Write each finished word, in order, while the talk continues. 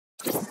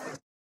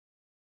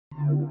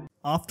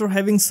After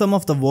having some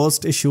of the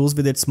worst issues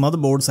with its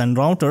motherboards and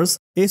routers,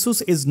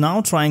 Asus is now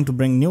trying to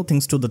bring new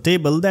things to the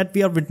table that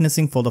we are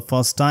witnessing for the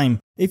first time.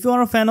 If you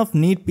are a fan of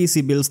neat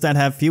PC builds that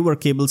have fewer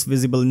cables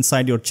visible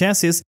inside your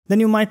chassis, then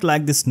you might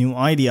like this new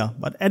idea.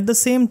 But at the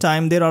same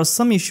time, there are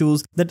some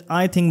issues that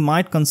I think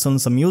might concern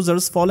some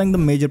users following the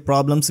major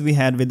problems we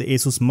had with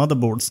Asus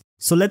motherboards.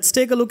 So let's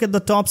take a look at the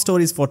top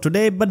stories for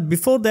today, but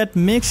before that,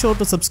 make sure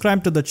to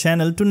subscribe to the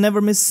channel to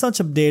never miss such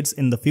updates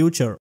in the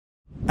future.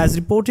 As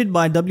reported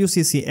by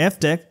WCC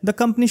Tech, the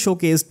company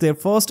showcased their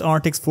first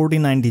RTX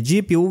 4090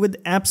 GPU with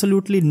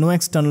absolutely no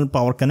external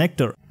power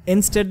connector.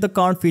 Instead, the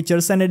card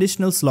features an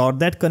additional slot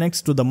that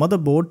connects to the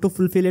motherboard to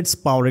fulfill its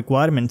power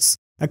requirements.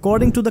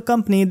 According to the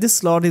company, this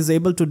slot is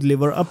able to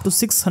deliver up to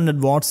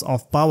 600 watts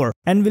of power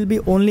and will be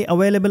only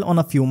available on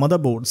a few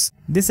motherboards.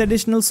 This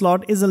additional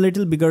slot is a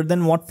little bigger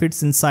than what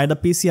fits inside a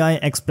PCI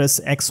Express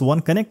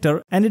X1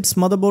 connector, and its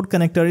motherboard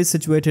connector is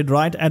situated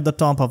right at the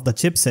top of the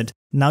chipset.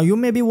 Now you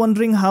may be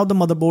wondering how the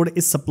motherboard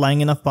is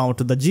supplying enough power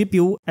to the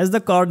GPU, as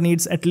the card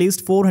needs at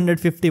least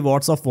 450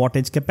 watts of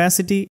wattage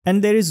capacity,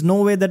 and there is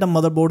no way that a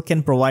motherboard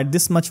can provide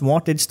this much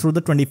wattage through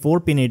the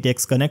 24-pin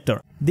ATX connector.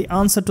 The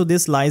answer to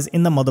this lies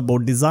in the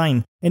motherboard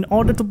design. In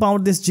order to power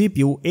this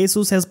GPU,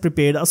 Asus has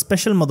prepared a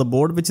special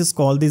motherboard which is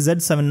called the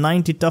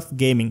Z790 Tough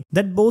Gaming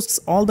that boasts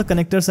all the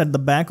connectors at the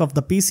back of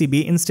the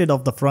PCB instead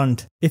of the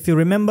front. If you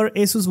remember,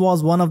 Asus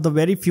was one of the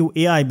very few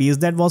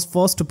AIBs that was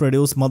first to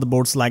produce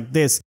motherboards like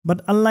this,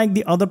 but unlike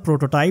the other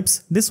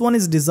prototypes, this one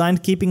is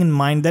designed keeping in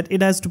mind that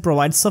it has to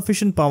provide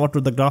sufficient power to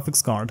the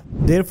graphics card.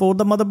 Therefore,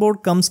 the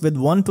motherboard comes with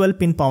one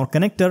 12-pin power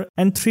connector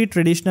and three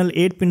traditional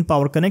 8-pin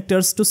power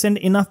connectors to send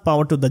enough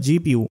power to the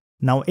GPU.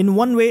 Now, in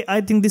one way, I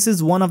think this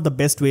is one of the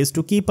best ways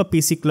to keep a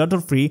PC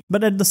clutter-free,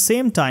 but at the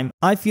same time,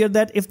 I fear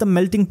that if the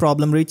melting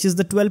problem reaches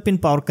the 12-pin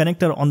power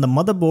connector on the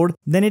motherboard,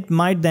 then it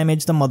might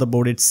damage the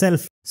motherboard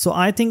itself. So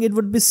I think it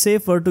would be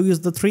safer to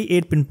use the three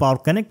 8-pin power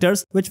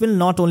connectors, which will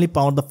not only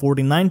power the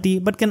 4090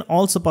 but can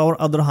also power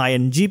other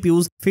high-end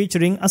GPUs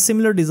featuring a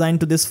similar design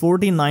to this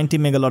 4090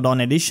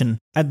 Megalodon edition.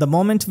 At the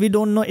moment, we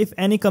don't know if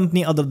any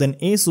company other than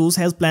Asus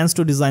has plans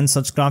to design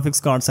such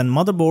graphics cards and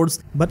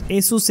motherboards, but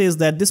Asus says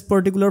that this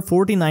particular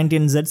 4090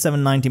 and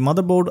Z790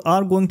 motherboard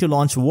are going to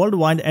launch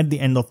worldwide at the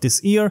end of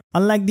this year,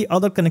 unlike the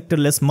other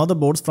connectorless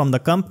motherboards from the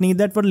company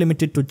that were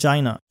limited to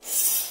China.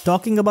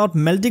 Talking about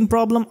melting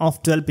problem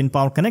of 12-pin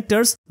power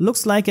connectors,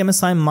 looks like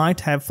MSI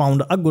might have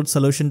found a good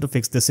solution to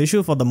fix this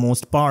issue for the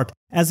most part.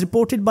 As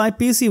reported by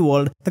PC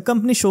World, the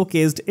company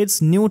showcased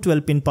its new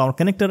 12-pin power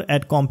connector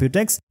at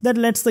Computex that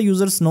lets the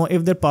users know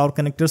if their power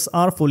connectors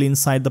are fully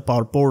inside the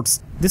power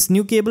ports. This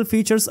new cable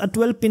features a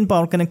 12-pin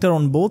power connector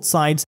on both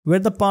sides, where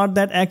the part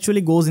that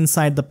actually goes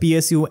inside the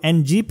PSU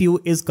and GPU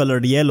is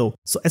colored yellow.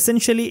 So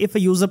essentially, if a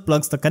user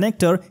plugs the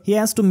connector, he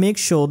has to make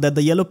sure that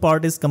the yellow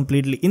part is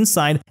completely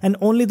inside and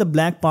only the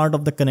black part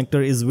of the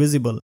connector is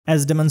visible.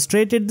 As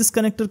demonstrated, this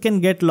connector can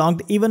get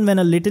locked even when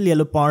a little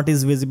yellow part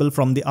is visible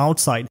from the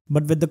outside.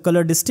 But with the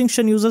color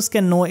distinction, users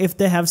can know if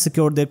they have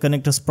secured their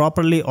connectors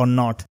properly or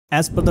not.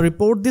 As per the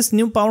report, this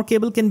new power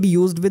cable can be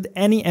used with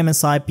any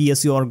MSI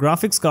PSU or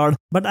graphics card,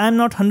 but I am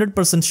not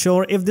 100%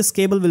 sure if this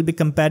cable will be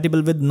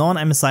compatible with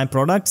non-MSI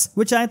products,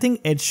 which I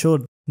think it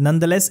should.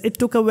 Nonetheless, it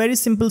took a very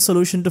simple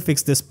solution to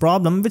fix this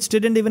problem, which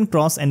didn't even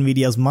cross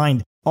Nvidia's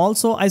mind.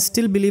 Also, I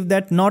still believe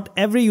that not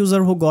every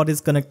user who got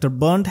his connector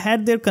burnt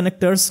had their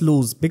connectors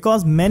loose,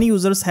 because many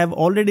users have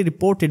already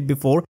reported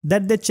before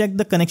that they checked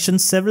the connection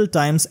several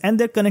times and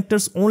their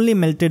connectors only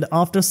melted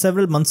after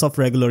several months of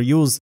regular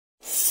use.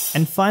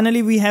 And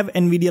finally, we have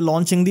Nvidia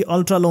launching the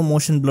Ultra Low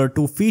Motion Blur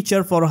 2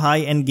 feature for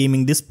high-end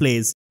gaming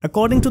displays.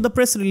 According to the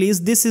press release,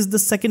 this is the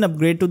second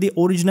upgrade to the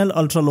original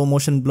Ultra Low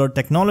Motion Blur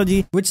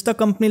technology, which the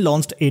company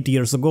launched 8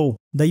 years ago.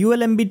 The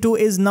Ulmb2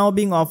 is now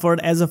being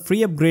offered as a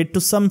free upgrade to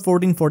some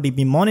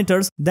 1440p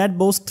monitors that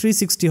boast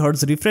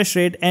 360Hz refresh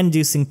rate and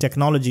G-Sync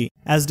technology.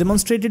 As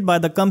demonstrated by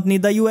the company,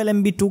 the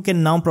Ulmb2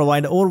 can now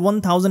provide over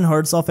 1000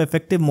 Hz of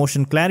effective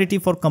motion clarity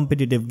for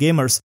competitive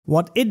gamers.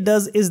 What it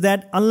does is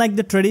that, unlike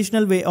the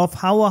traditional way of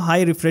how a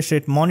high refresh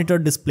rate monitor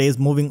displays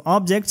moving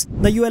objects,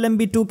 the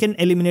Ulmb2 can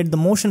eliminate the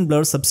motion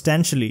blur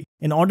substantially.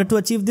 In order to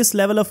achieve this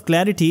level of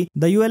clarity,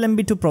 the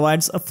Ulmb2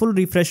 provides a full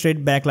refresh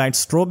rate backlight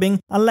strobing,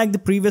 unlike the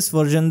previous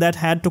version that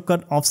had to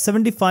cut off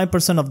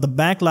 75% of the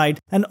backlight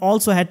and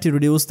also had to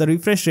reduce the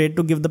refresh rate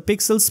to give the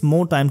pixels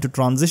more time to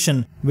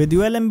transition. With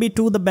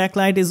Ulmb2, the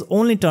backlight is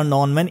only turned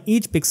on when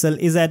each pixel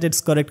is at its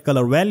correct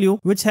color value,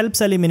 which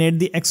helps eliminate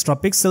the extra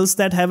pixels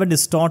that have a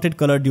distorted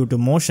color due to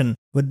motion.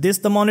 With this,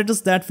 the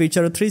monitors that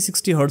feature a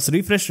 360Hz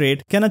refresh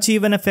rate can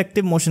achieve an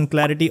effective motion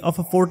clarity of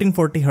a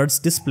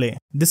 1440Hz display.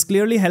 This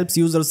clearly helps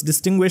users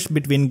distinguish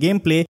between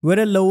gameplay, where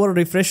a lower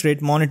refresh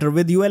rate monitor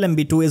with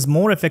Ulmb2 is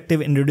more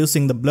effective in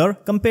reducing the blur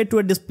compared to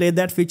a display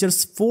that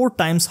features 4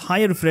 times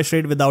higher refresh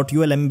rate without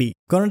Ulmb.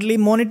 Currently,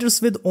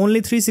 monitors with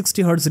only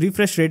 360Hz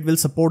refresh rate will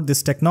support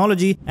this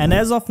technology, and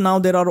as of now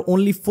there are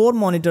only 4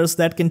 monitors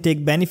that can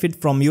take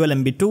benefit from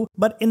Ulmb2,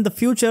 but in the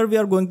future we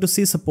are going to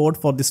see support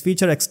for this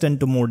feature extend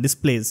to more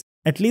displays.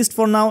 At least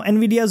for now,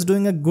 Nvidia is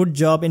doing a good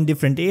job in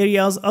different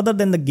areas other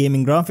than the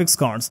gaming graphics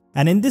cards.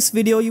 And in this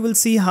video, you will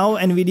see how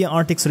Nvidia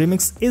RTX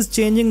Remix is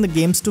changing the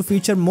games to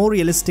feature more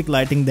realistic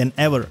lighting than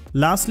ever.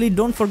 Lastly,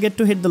 don't forget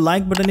to hit the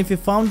like button if you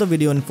found the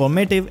video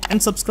informative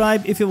and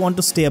subscribe if you want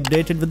to stay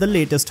updated with the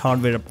latest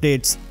hardware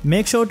updates.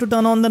 Make sure to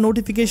turn on the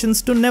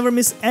notifications to never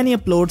miss any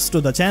uploads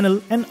to the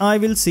channel, and I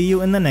will see you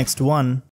in the next one.